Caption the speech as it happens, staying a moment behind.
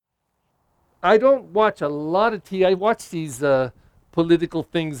I don't watch a lot of TV. I watch these political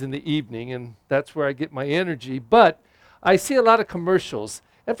things in the evening, and that's where I get my energy. But I see a lot of commercials,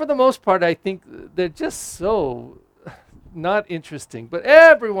 and for the most part, I think they're just so not interesting. But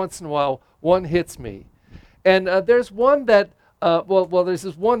every once in a while, one hits me, and there's one that there's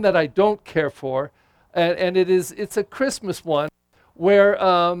this one that I don't care for, and it's a Christmas one where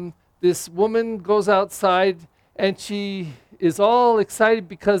this woman goes outside and she is all excited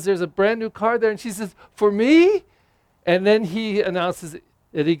because there's a brand new car there, and she says, "For me?" And then he announces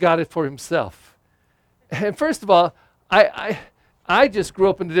that he got it for himself. And first of all, I just grew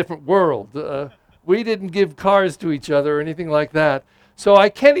up in a different world. We didn't give cars to each other or anything like that. So I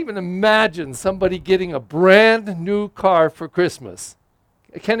can't even imagine somebody getting a brand new car for Christmas.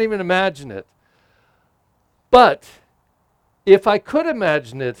 I can't even imagine it. But if I could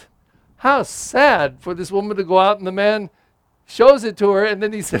imagine it, how sad for this woman to go out and the man shows it to her and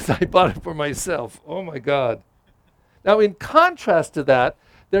then he says, "I bought it for myself." Oh my God. Now, in contrast to that,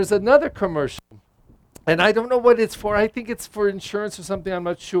 there's another commercial, and I don't know what it's for. I think it's for insurance or something. I'm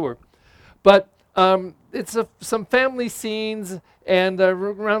not sure. But it's some family scenes and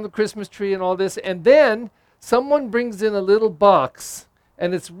around the Christmas tree and all this. And then someone brings in a little box,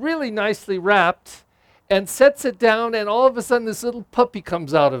 and it's really nicely wrapped, and sets it down, and all of a sudden this little puppy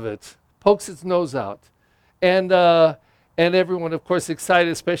comes out of it, pokes its nose out. And everyone, of course,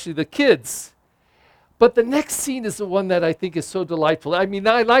 excited, especially the kids. But the next scene is the one that I think is so delightful. I mean,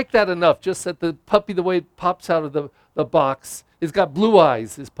 I like that enough, just that the puppy, the way it pops out of the box, it's got blue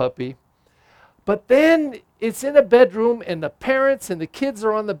eyes, this puppy. But then it's in a bedroom, and the parents and the kids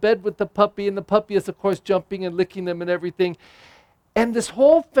are on the bed with the puppy, and the puppy is, of course, jumping and licking them and everything. And this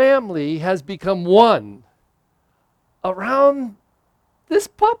whole family has become one around this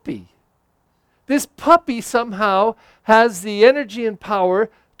puppy. This puppy somehow has the energy and power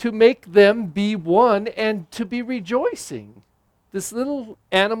to make them be one and to be rejoicing. This little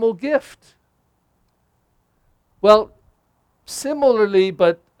animal gift. Well, similarly,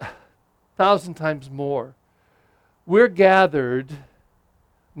 but 1,000 times more, we're gathered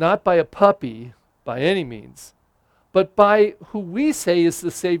not by a puppy by any means, but by who we say is the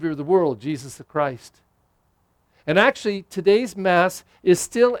Savior of the world, Jesus the Christ. And actually, today's Mass is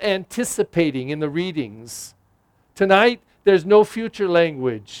still anticipating in the readings. Tonight, there's no future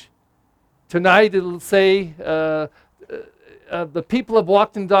language. Tonight, it'll say, the people have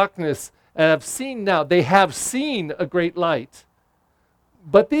walked in darkness and have seen now. They have seen a great light.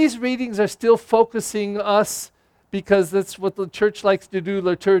 But these readings are still focusing us because that's what the church likes to do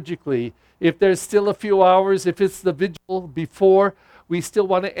liturgically. If there's still a few hours, if it's the vigil before, we still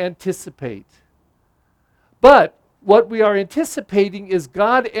want to anticipate. But what we are anticipating is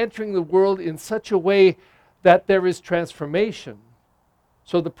God entering the world in such a way that there is transformation.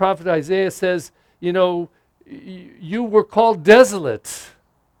 So the prophet Isaiah says, you were called desolate.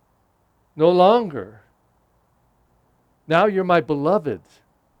 No longer. Now you're my beloved.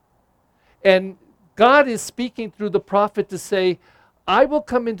 And God is speaking through the prophet to say, I will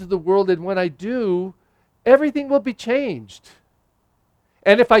come into the world, and when I do, everything will be changed.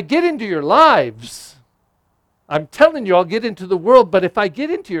 And if I get into your lives, I'm telling you, I'll get into the world, but if I get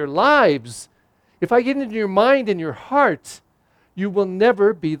into your lives, if I get into your mind and your heart, you will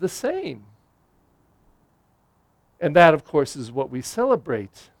never be the same. And that, of course, is what we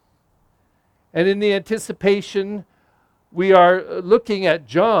celebrate. And in the anticipation, we are looking at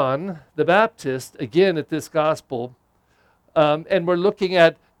John the Baptist, again at this gospel, and we're looking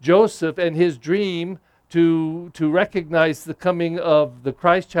at Joseph and his dream to recognize the coming of the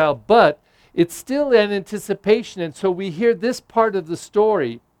Christ child, but it's still an anticipation. And so we hear this part of the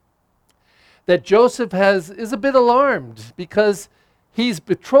story that Joseph is a bit alarmed because he's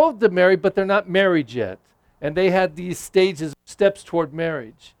betrothed to Mary, but they're not married yet. And they had these stages, steps toward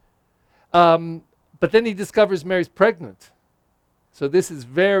marriage. But then he discovers Mary's pregnant. So this is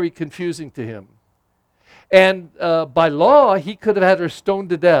very confusing to him. And by law, he could have had her stoned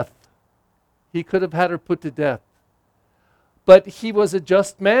to death. He could have had her put to death. But he was a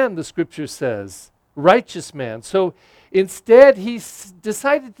just man, the scripture says, righteous man. So instead, he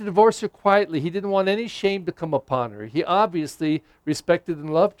decided to divorce her quietly. He didn't want any shame to come upon her. He obviously respected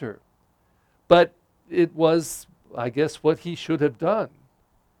and loved her. But it was, I guess, what he should have done.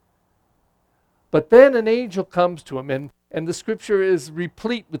 But then an angel comes to him, and the scripture is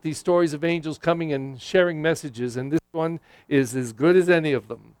replete with these stories of angels coming and sharing messages, and this one is as good as any of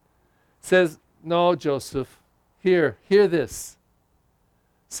them. It says, no, Joseph, hear this.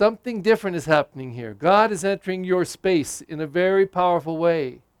 Something different is happening here. God is entering your space in a very powerful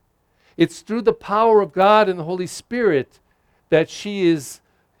way. It's through the power of God and the Holy Spirit that she is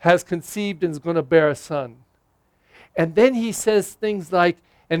has conceived and is going to bear a son. And then he says things like,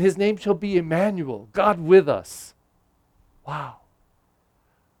 and his name shall be Emmanuel, God with us. Wow.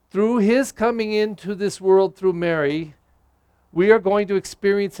 Through his coming into this world through Mary, we are going to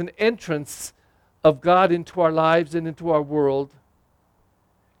experience an entrance of God into our lives and into our world.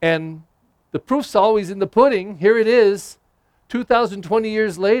 And the proof's always in the pudding. Here it is. 2020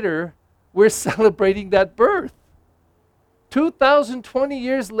 years later, we're celebrating that birth. 2020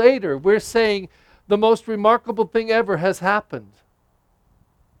 years later, we're saying the most remarkable thing ever has happened.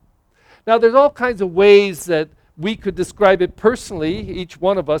 Now, there's all kinds of ways that we could describe it personally, each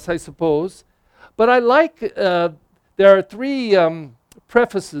one of us, I suppose. But I like, there are three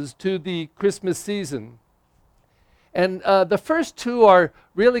prefaces to the Christmas season. And the first two are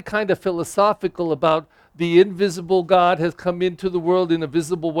really kind of philosophical about the invisible God has come into the world in a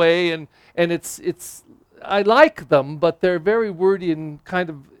visible way. And it's I like them, but they're very wordy and kind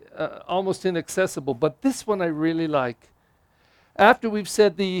of almost inaccessible. But this one I really like. After we've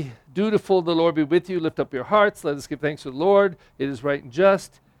said the dutiful, the Lord be with you, lift up your hearts, let us give thanks to the Lord, it is right and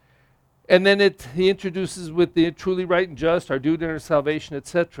just. And then he introduces with the truly right and just, our duty and our salvation,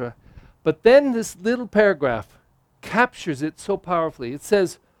 etc. But then this little paragraph captures it so powerfully. It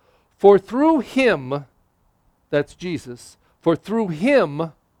says, for through him, that's Jesus, for through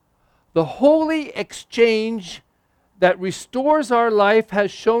him, the holy exchange that restores our life has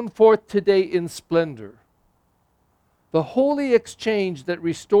shone forth today in splendor. The holy exchange that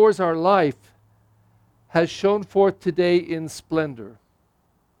restores our life has shone forth today in splendor.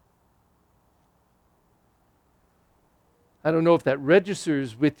 I don't know if that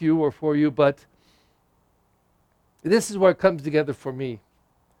registers with you or for you, but this is where it comes together for me.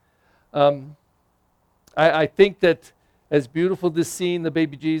 I think that as beautiful this scene, the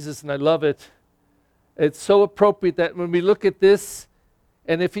baby Jesus, and I love it, it's so appropriate that when we look at this,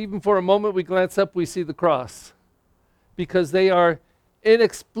 and if even for a moment we glance up, we see the cross. Because they are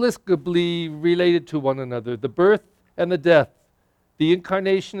inexplicably related to one another. The birth and the death, the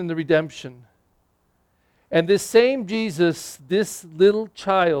incarnation and the redemption. And this same Jesus, this little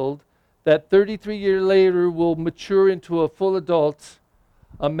child, that 33 years later will mature into a full adult,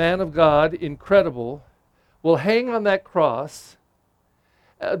 a man of God, incredible, will hang on that cross,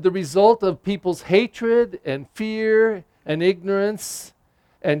 the result of people's hatred and fear and ignorance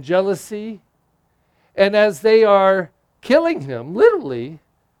and jealousy. And as they are killing him, literally,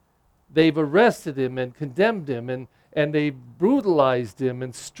 they've arrested him and condemned him, and they brutalized him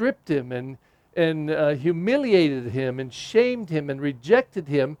and stripped him and humiliated him and shamed him and rejected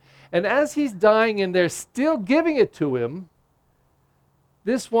him. And as he's dying and they're still giving it to him,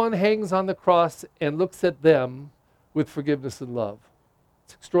 this one hangs on the cross and looks at them with forgiveness and love.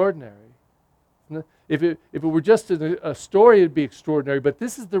 It's extraordinary. If it were just a story, it would be extraordinary, but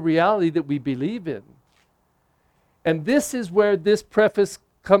this is the reality that we believe in. And this is where this preface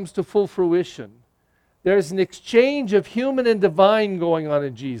comes to full fruition. There's an exchange of human and divine going on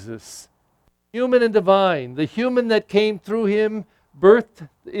in Jesus. Human and divine. The human that came through him, birthed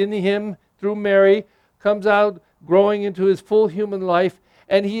in him through Mary, comes out growing into his full human life,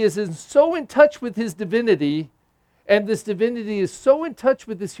 and he is so in touch with his divinity, and this divinity is so in touch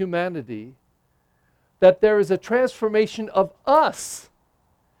with his humanity, that there is a transformation of us.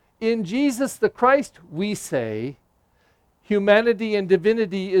 In Jesus the Christ, we say, humanity and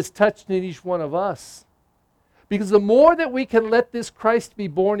divinity is touched in each one of us. Because the more that we can let this Christ be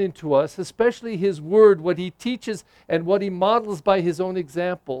born into us, especially his word, what he teaches and what he models by his own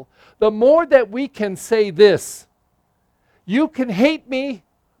example, the more that we can say this: you can hate me,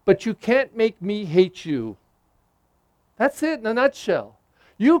 but you can't make me hate you. That's it in a nutshell.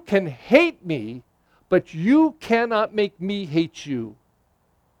 You can hate me, but you cannot make me hate you.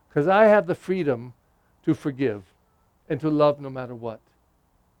 Because I have the freedom to forgive and to love no matter what.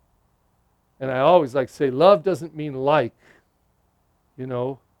 And I always like to say, love doesn't mean like. You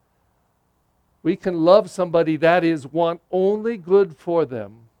know, we can love somebody, that is, want only good for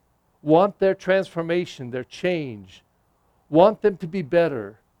them, want their transformation, their change, want them to be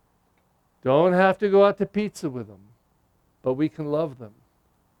better. Don't have to go out to pizza with them, but we can love them.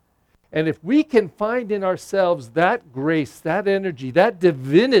 And if we can find in ourselves that grace, that energy, that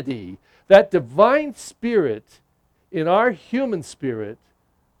divinity, that divine spirit in our human spirit,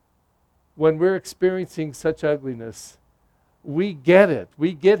 when we're experiencing such ugliness, we get it.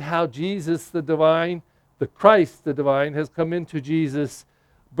 We get how Jesus the divine, the Christ the divine, has come into Jesus,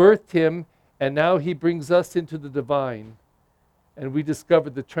 birthed him, and now he brings us into the divine. And we discover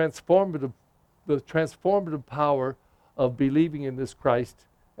the transformative power of believing in this Christ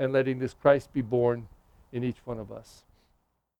and letting this Christ be born in each one of us.